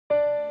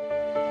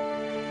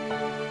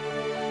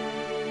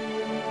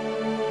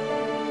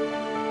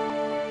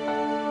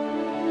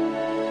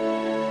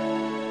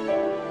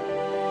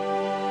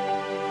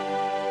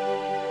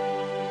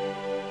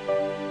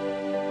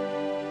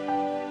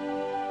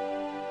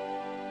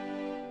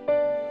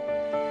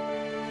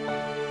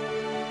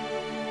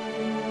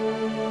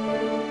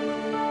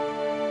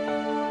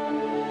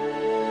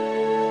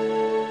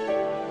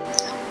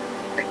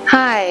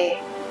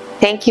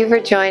Thank you for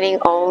joining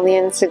Only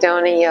in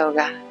Sedona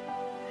Yoga.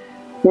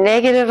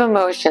 Negative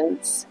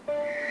emotions.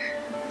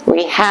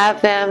 We have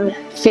them: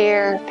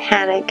 fear,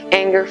 panic,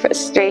 anger,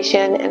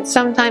 frustration, and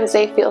sometimes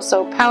they feel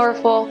so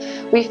powerful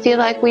we feel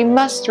like we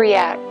must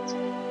react.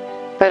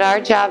 But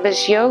our job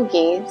as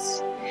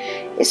yogis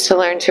is to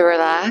learn to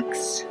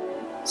relax,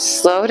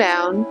 slow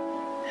down,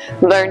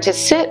 learn to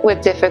sit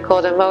with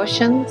difficult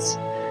emotions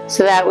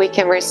so that we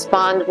can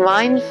respond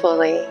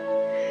mindfully,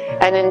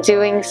 and in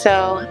doing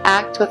so,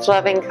 act with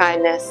loving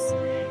kindness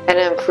and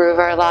improve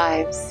our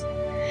lives.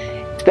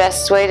 The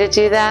best way to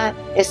do that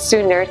is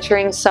through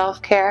nurturing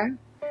self-care.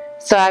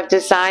 So I've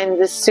designed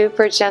this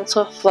super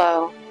gentle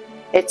flow.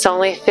 It's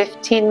only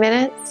 15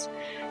 minutes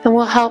and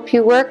will help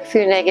you work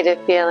through negative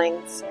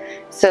feelings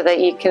so that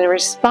you can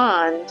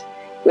respond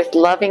with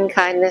loving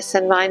kindness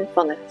and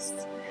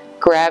mindfulness.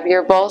 Grab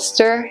your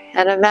bolster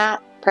and a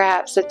mat,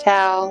 perhaps a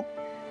towel,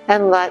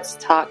 and let's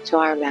talk to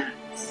our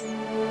mats.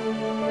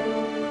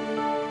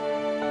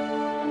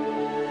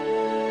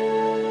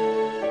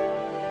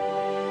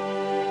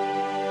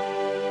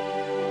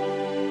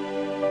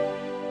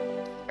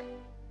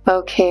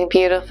 Okay,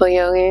 beautiful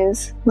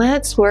yogis,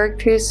 let's work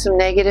through some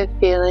negative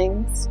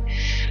feelings.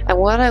 And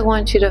what I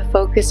want you to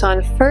focus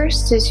on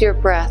first is your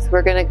breath.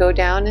 We're going to go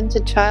down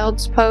into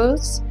child's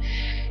pose.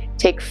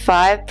 Take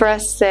 5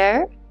 breaths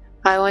there.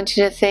 I want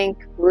you to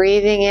think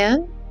breathing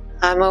in.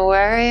 I'm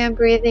aware I am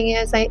breathing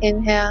as I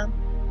inhale.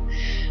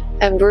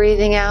 And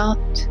breathing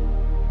out,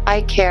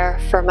 I care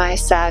for my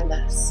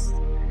sadness.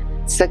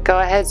 So go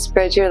ahead,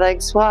 spread your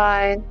legs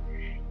wide.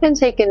 And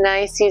take a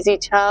nice, easy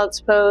child's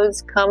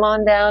pose. Come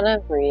on down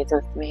and breathe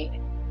with me.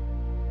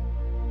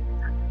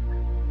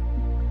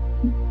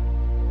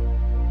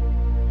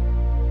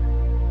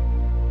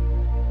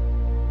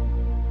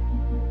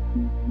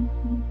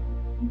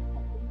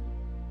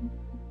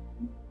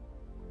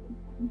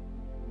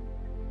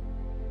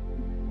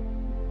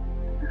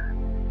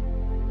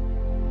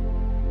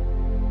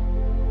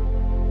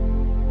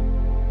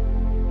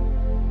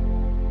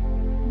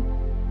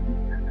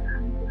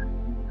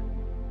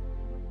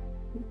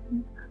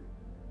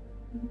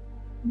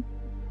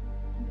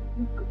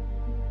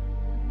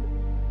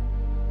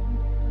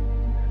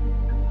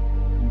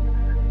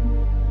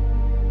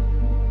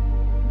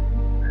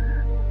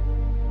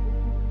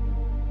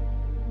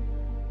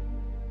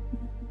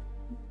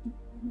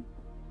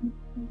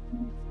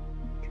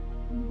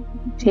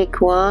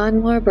 Take one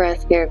more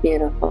breath here,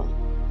 beautiful.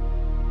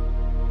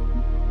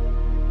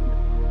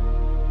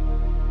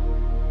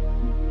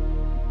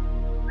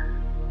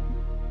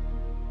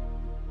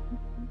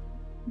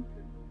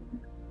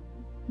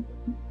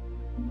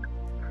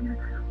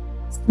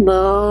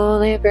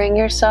 Slowly bring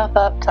yourself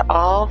up to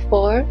all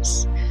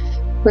fours.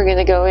 We're going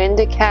to go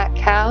into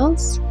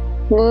cat-cows,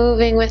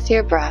 moving with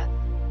your breath.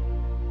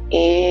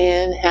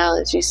 Inhale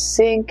as you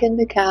sink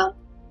into cow.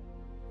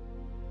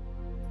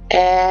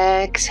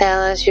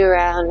 Exhale as you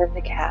round into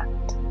cat.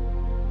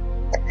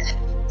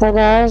 And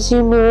as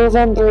you move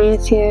and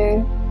breathe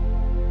here,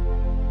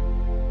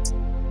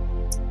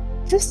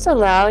 just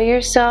allow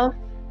yourself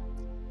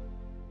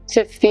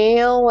to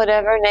feel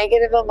whatever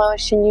negative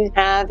emotion you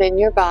have in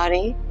your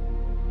body.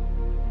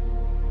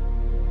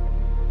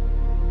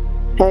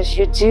 As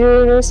you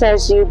do this,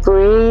 as you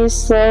breathe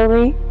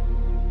slowly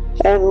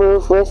and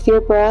move with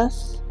your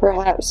breath,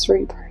 perhaps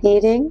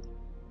repeating.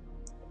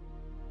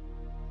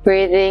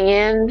 Breathing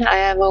in, I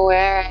am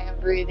aware I am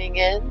breathing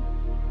in.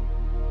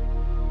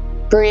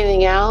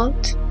 Breathing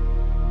out,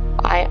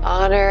 I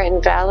honor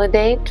and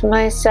validate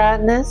my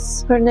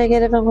sadness or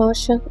negative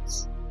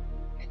emotions.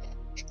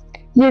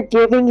 You're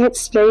giving it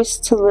space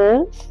to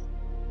live,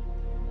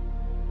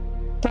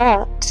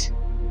 but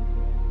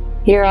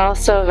you're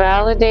also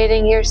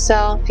validating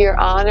yourself, you're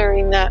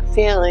honoring that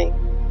feeling,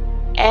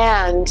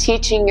 and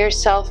teaching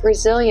yourself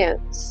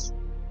resilience.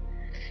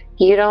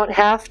 You don't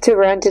have to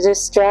run to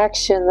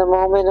distraction the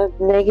moment of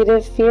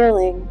negative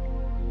feeling.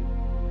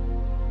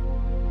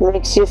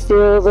 Makes you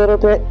feel a little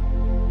bit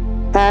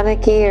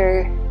panicky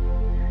or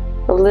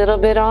a little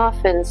bit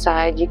off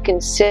inside. You can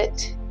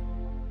sit,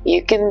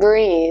 you can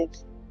breathe,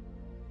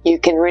 you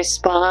can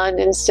respond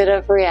instead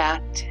of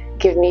react.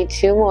 Give me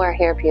 2 more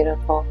here,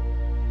 beautiful.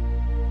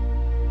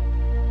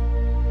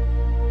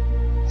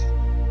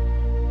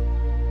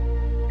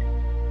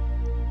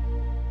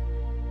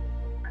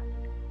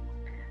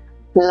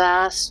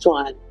 Last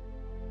one.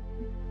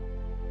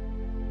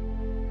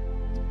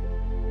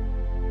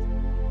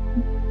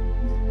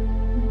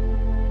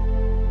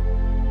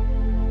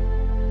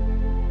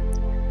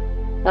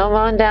 Come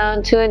on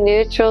down to a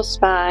neutral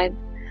spine.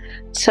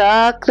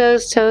 Tuck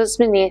those toes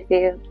beneath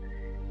you.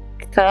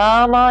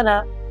 Come on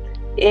up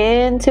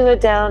into a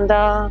down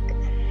dog.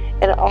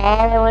 And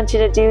all I want you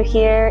to do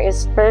here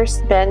is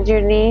first bend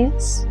your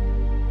knees.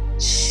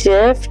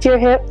 Shift your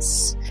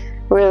hips.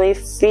 Really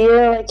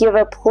feel like you have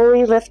a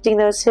pulley lifting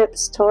those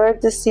hips toward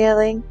the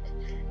ceiling.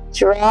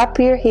 Drop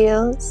your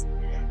heels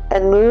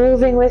and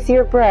moving with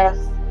your breath,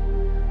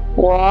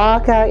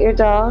 walk out your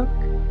dog,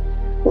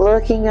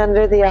 looking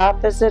under the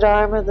opposite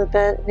arm of the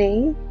bent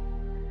knee.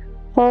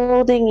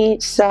 holding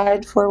each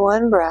side for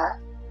one breath.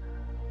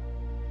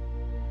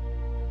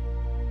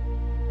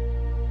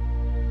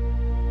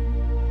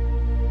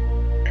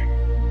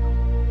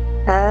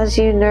 As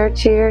you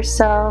nurture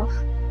yourself,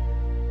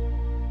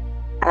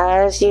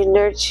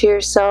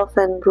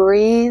 and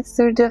breathe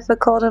through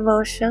difficult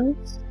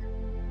emotions,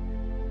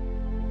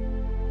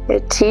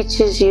 it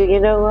teaches you, you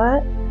know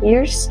what?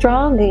 You're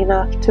strong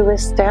enough to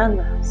withstand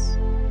this.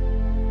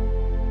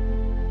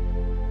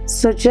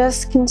 So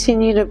just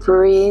continue to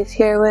breathe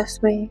here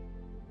with me.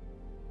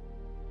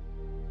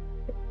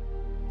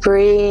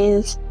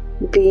 Breathe,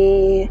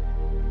 be,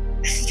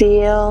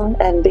 feel,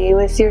 and be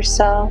with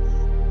yourself.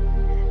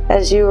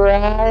 As you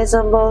rise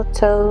on both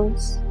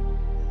toes,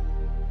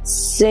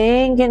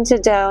 sink into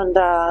down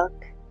dog.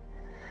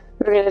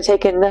 We're going to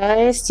take a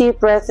nice deep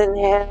breath,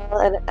 inhale,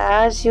 and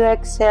as you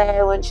exhale,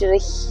 I want you to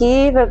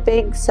heave a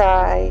big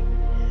sigh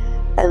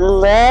and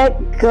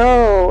let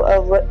go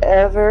of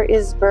whatever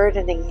is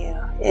burdening you.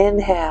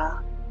 Inhale.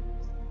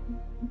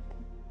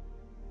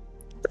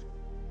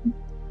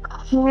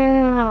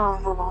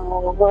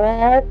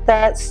 Let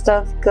that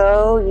stuff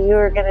go. You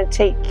are going to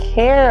take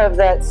care of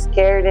that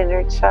scared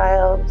inner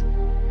child.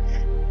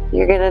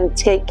 You're going to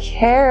take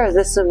care of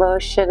this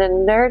emotion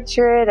and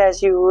nurture it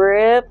as you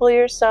ripple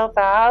yourself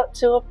out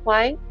to a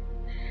plank,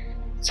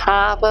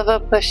 top of a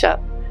push-up.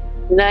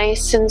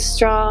 Nice and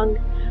strong.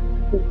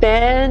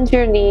 Bend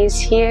your knees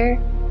here.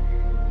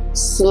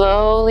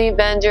 Slowly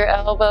bend your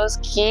elbows,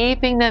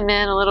 keeping them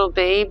in a little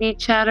baby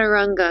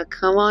chaturanga.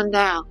 Come on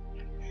down.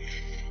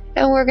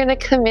 And we're going to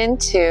come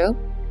into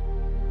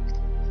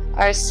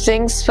our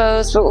Sphinx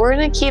pose, but we're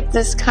going to keep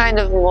this kind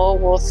of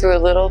mobile through a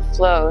little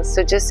flow.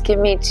 So just give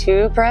me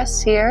 2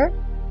 breaths here.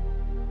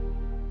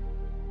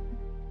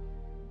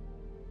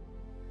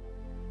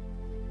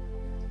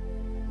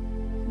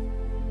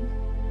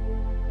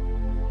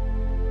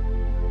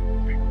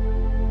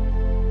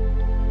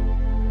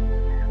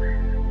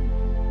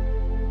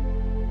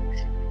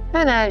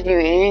 And as you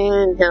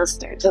inhale,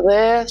 start to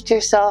lift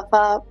yourself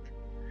up.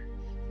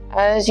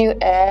 As you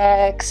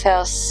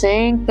exhale,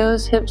 sink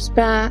those hips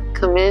back.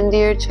 Come into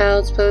your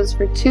child's pose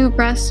for 2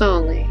 breaths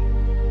only.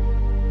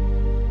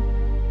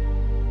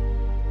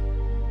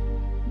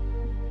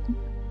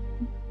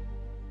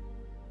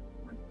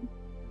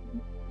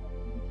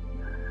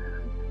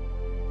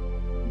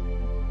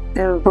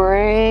 And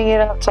bring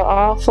it up to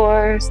all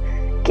fours.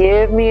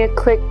 Give me a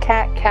quick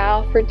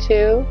cat-cow for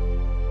 2.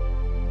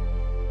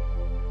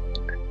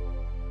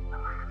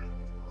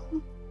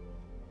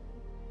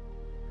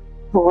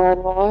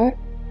 One more.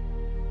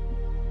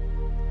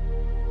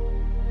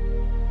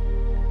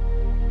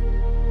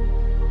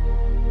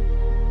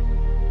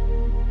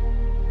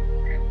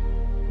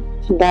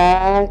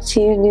 Back to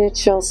your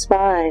neutral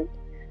spine.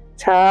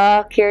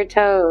 Tuck your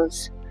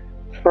toes.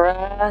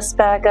 Press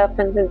back up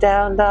into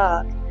down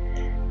dog.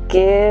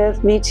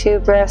 Give me 2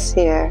 breaths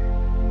here.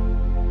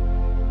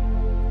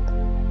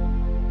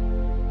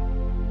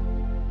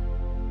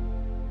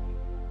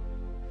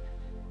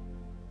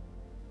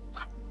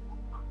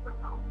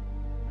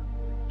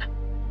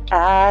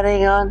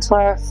 Adding on to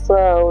our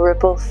flow,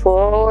 ripple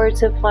forward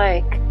to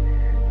plank.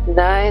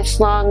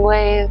 Nice long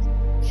wave.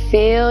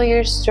 Feel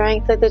your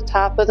strength at the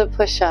top of the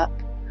push-up.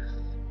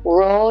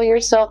 Roll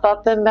yourself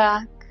up and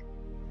back.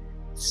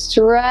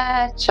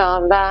 Stretch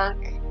on back.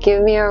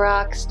 Give me a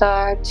rock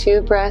star.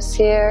 2 breaths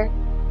here.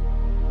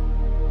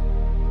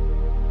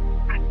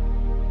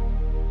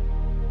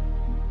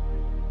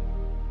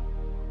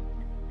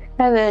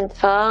 And then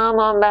come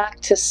on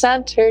back to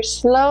center,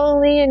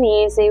 slowly and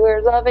easy.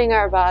 We're loving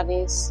our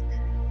bodies,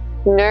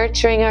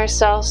 nurturing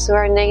ourselves through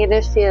our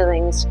negative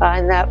feelings.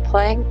 Find that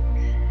plank,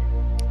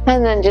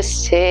 and then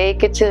just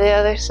take it to the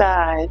other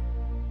side.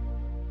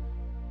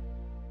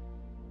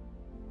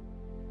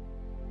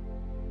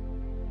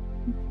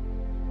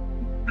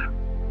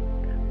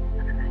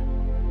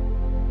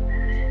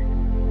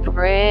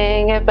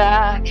 Bring it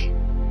back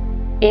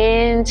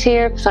into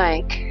your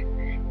plank.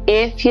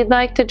 If you'd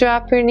like to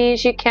drop your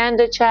knees, you can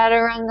to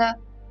chaturanga.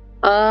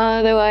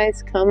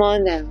 Otherwise, come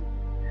on down.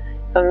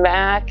 Come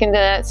back into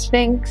that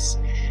Sphinx.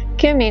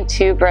 Give me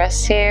 2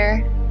 breaths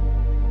here.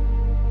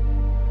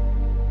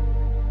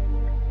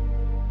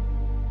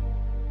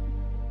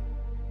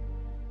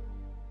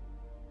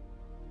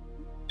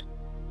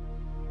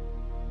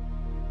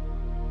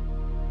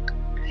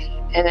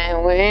 And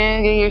then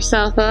wiggle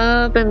yourself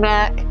up and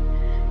back.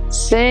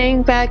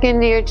 Sink back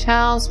into your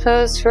child's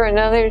pose for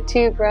another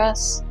 2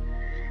 breaths.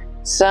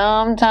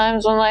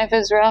 Sometimes when life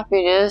is rough,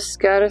 you just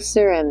gotta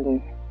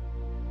surrender.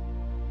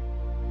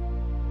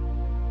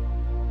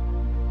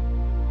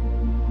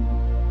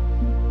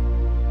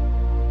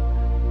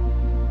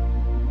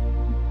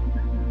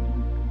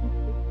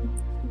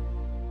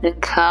 And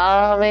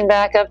coming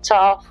back up to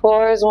all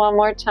fours one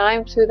more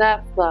time through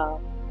that flow.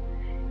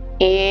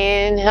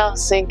 Inhale,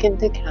 sink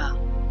into cow.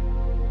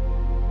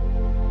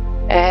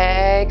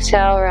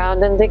 Exhale,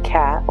 round into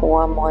cat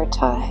one more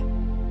time.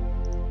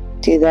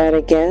 Do that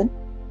again.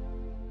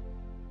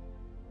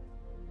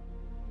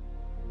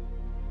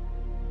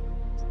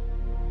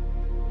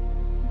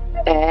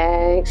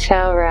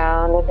 Exhale,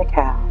 round into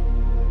cow.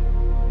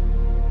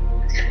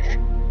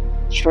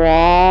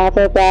 Drop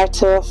it back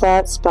to a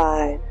flat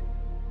spine.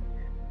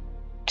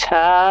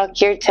 Tuck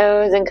your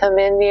toes and come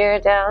into your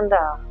down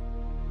dog.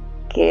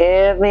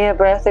 Give me a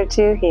breath or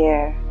two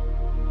here.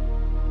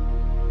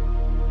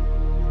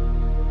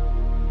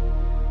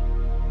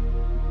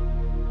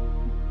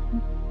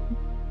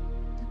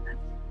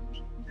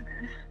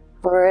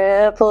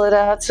 Ripple it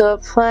out to a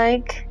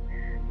plank.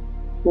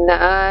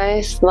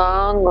 Nice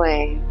long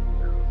wave.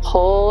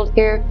 Hold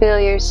here, feel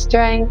your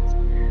strength.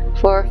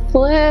 For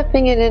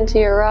flipping it into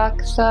your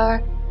rock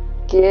star.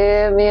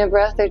 Give me a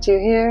breath or two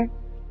here.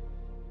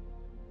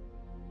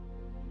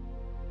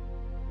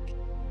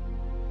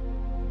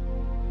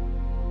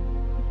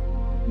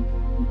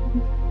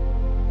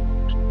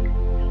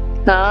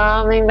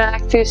 Coming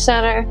back through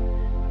center.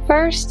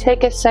 First,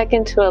 take a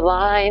second to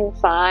align,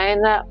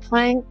 find that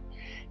plank.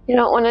 You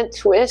don't want to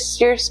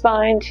twist your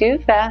spine too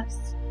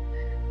fast.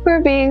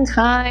 We're being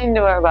kind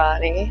to our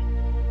body.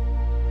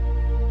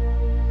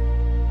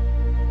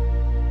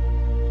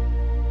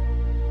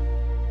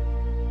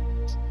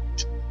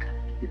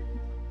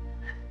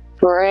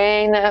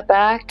 Bring that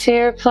back to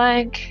your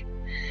plank.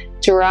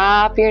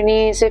 Drop your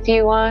knees if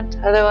you want,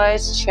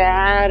 otherwise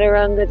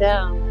chaturanga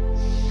down.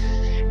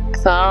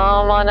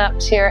 Come on up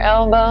to your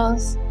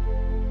elbows.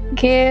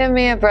 Give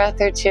me a breath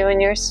or two in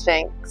your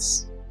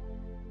Sphinx.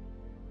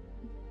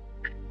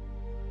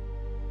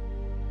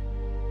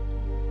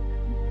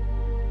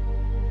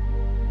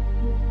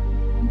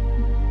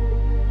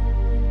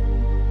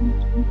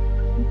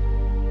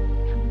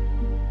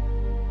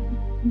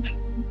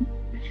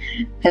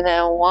 And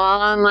then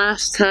one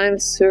last time,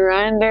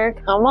 surrender.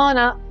 Come on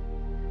up,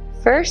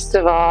 first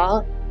of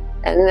all,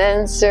 and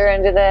then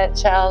surrender that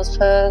child's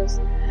pose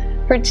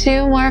for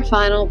 2 more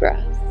final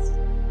breaths.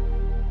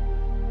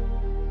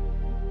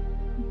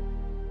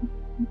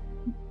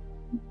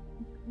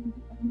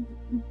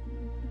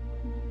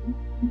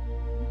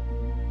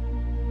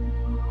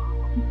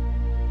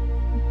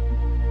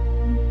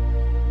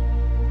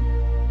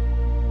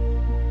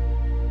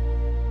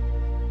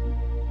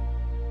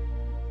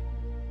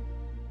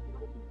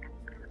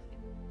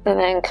 And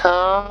then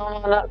come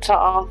on up to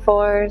all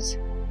fours.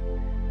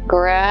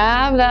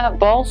 Grab that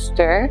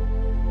bolster.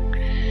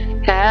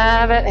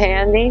 Have it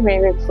handy.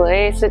 Maybe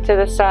place it to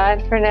the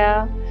side for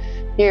now.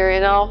 You're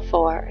in all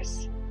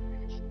fours.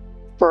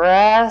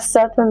 Press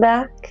up and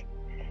back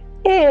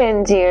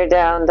into your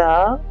down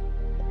dog.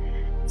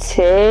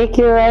 Take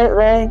your right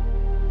leg.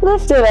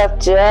 Lift it up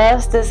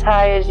just as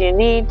high as you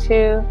need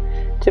to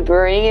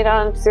bring it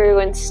on through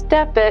and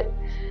step it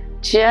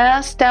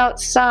just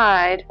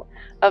outside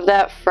of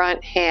that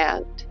front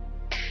hand.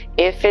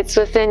 If it's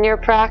within your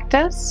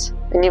practice,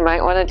 and you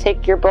might want to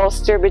take your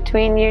bolster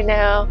between you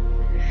now,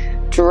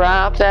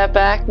 drop that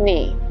back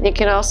knee. You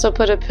can also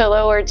put a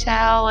pillow or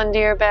towel under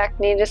your back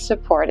knee to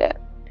support it.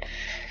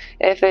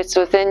 If it's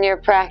within your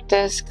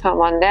practice,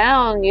 come on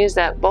down, use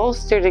that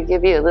bolster to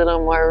give you a little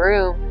more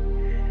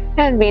room,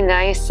 and be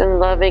nice and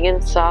loving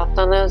and soft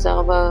on those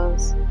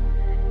elbows.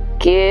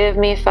 Give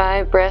me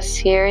 5 breaths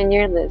here in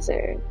your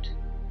lizard.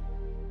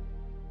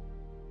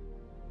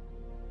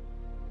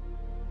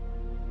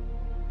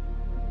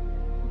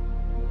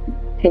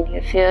 Can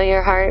you feel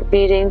your heart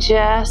beating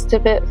just a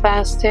bit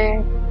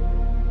faster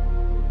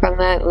from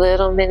that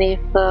little mini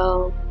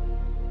flow?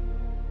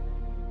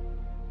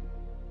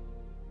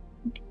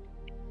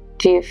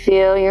 Do you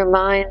feel your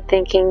mind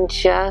thinking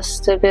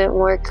just a bit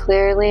more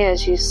clearly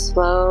as you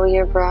slow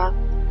your breath?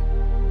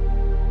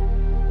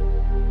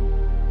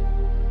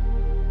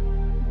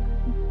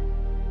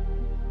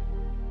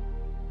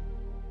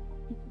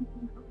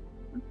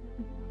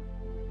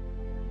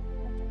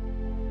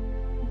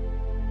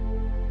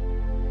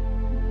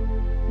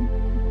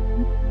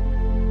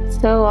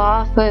 So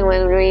often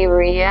when we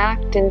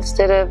react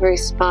instead of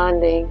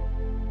responding,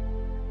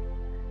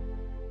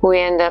 we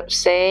end up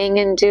saying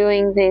and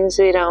doing things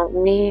we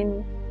don't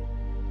mean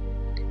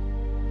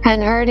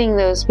and hurting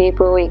those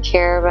people we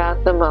care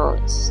about the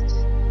most.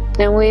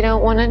 And we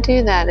don't want to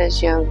do that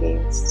as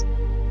yogis.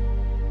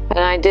 And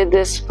I did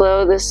this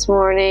flow this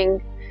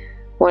morning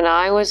when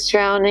I was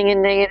drowning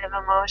in negative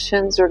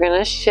emotions. We're going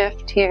to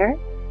shift here.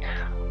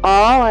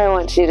 All I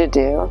want you to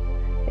do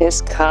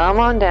is come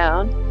on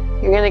down.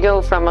 You're going to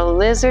go from a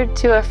lizard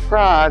to a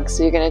frog.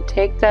 So you're going to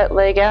take that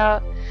leg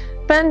out,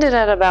 bend it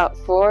at about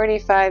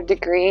 45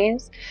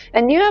 degrees.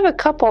 And you have a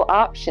couple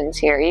options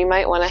here. You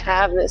might want to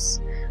have this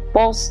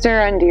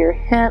bolster under your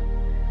hip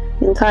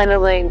and kind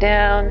of lay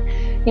down.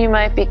 You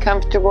might be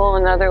comfortable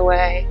another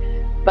way.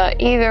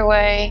 But either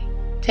way,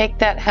 take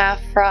that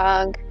half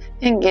frog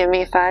and give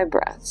me 5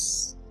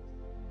 breaths.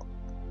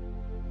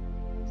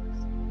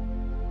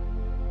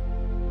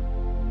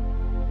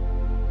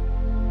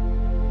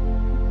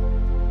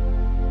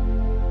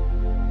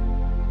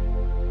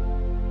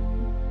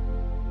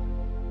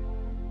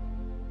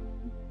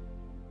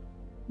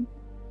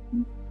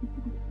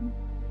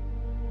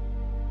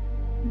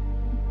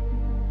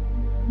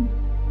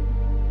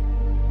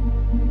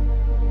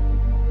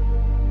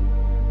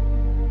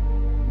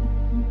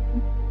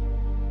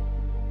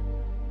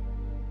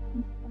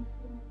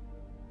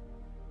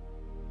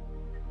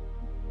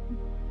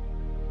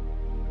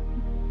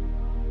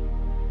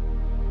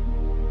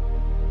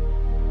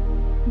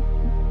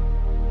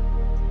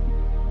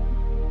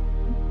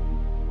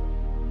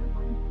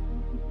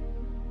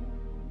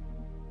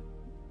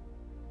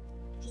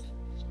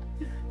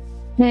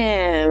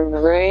 And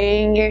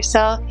bring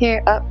yourself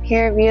up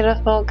here,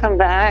 beautiful. Come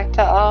back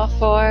to all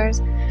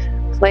fours.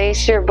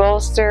 Place your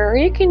bolster, or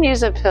you can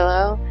use a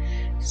pillow.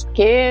 Just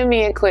give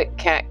me a quick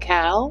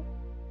cat-cow.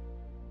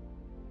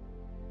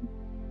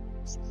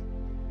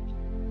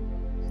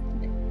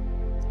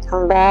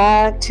 Come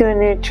back to a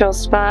neutral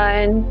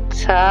spine.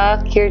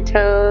 Tuck your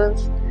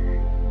toes.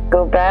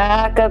 Go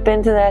back up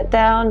into that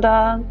down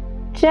dog.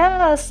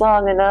 Just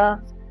long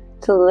enough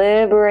to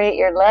liberate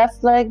your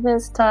left leg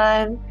this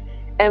time.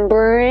 And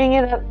bring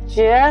it up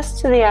just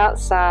to the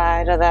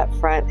outside of that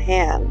front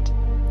hand.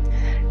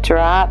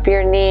 Drop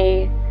your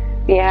knee.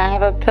 If you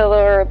have a pillow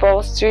or a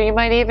bolster, you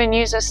might even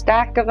use a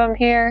stack of them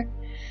here.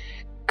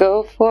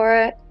 Go for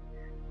it.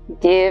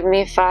 Give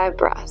me 5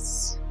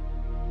 breaths.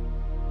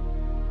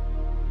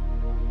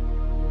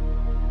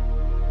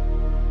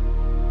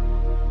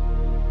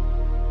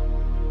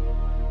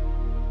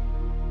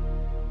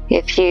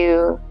 If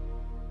you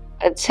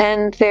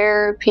attend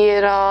therapy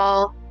at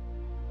all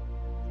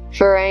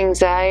for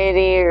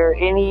anxiety or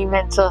any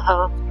mental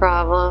health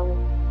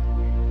problem,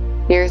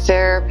 your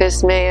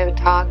therapist may have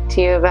talked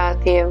to you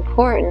about the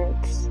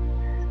importance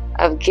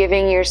of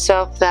giving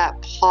yourself that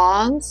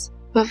pause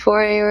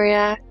before you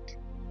react.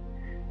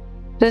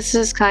 This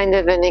is kind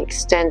of an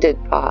extended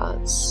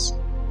pause.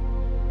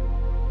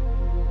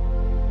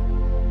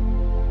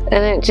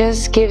 And it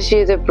just gives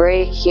you the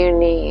break you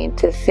need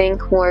to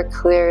think more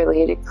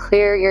clearly, to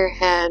clear your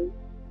head,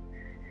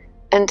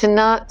 and to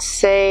not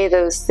say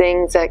those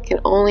things that can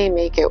only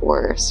make it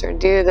worse, or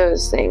do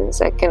those things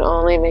that can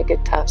only make a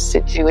tough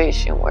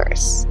situation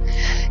worse.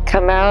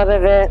 Come out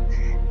of it,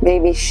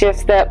 maybe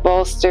shift that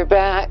bolster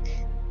back,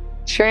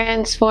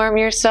 transform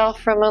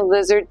yourself from a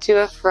lizard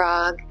to a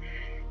frog,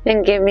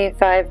 and give me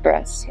 5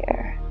 breaths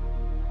here.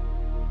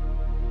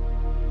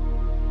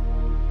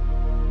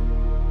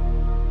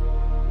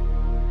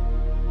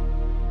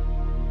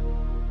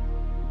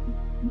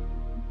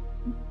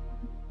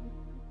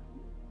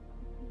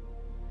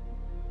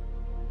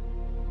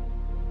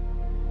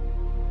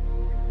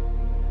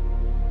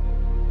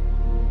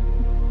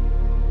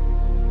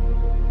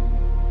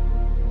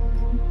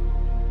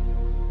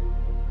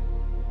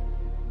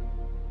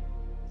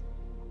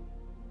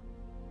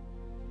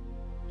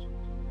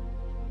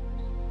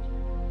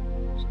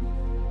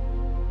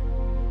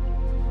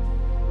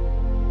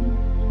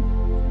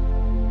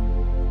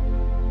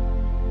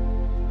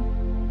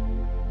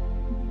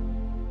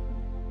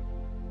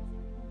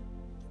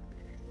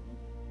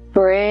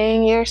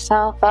 Bring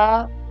yourself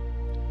up,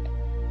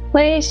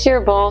 place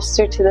your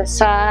bolster to the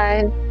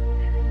side,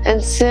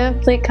 and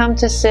simply come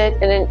to sit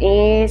in an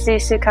easy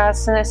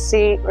Sukhasana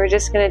seat. We're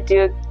just going to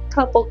do a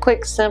couple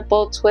quick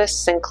simple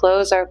twists and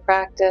close our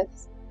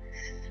practice.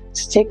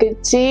 So take a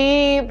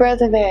deep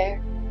breath of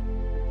air.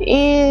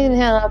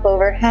 Inhale up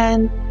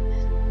overhead.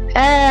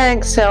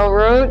 Exhale,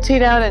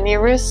 rotate out any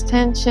wrist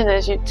tension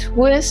as you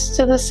twist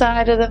to the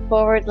side of the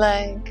forward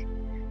leg.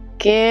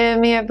 Give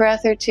me a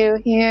breath or two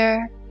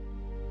here.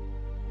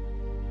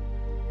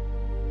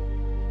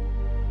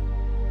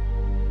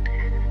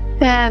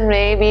 And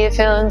maybe you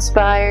feel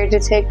inspired to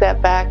take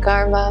that back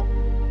arm up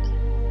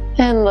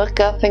and look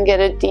up and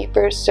get a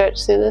deeper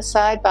stretch through the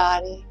side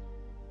body.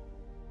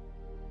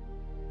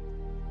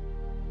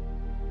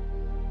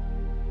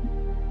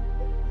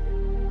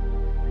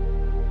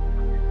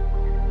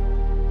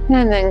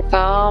 And then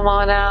come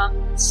on out,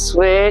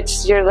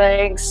 switch your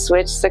legs,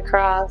 switch the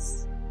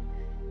cross.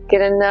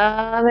 Get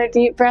another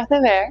deep breath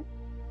of air.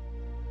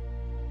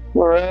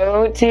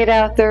 Rotate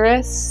out the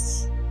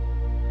wrists.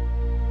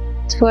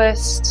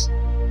 Twist.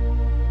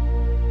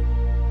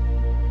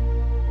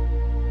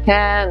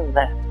 And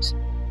lift.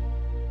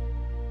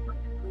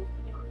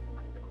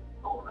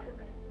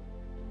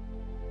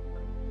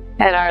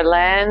 And our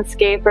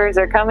landscapers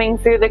are coming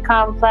through the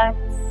complex.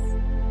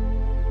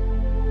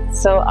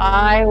 So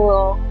I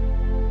will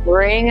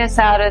bring us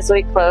out as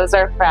we close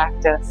our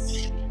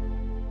practice.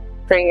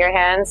 Bring your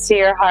hands to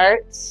your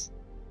heart,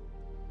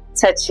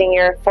 touching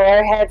your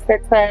forehead for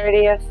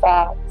clarity of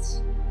thought.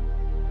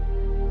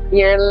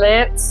 Your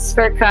lips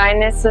for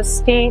kindness of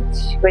speech,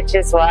 which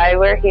is why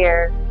we're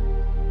here.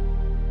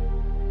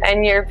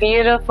 And your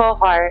beautiful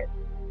heart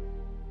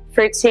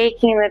for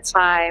taking the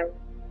time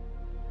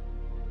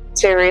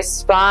to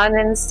respond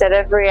instead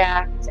of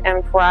react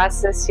and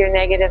process your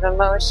negative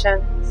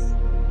emotions.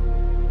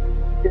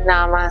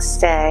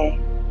 Namaste.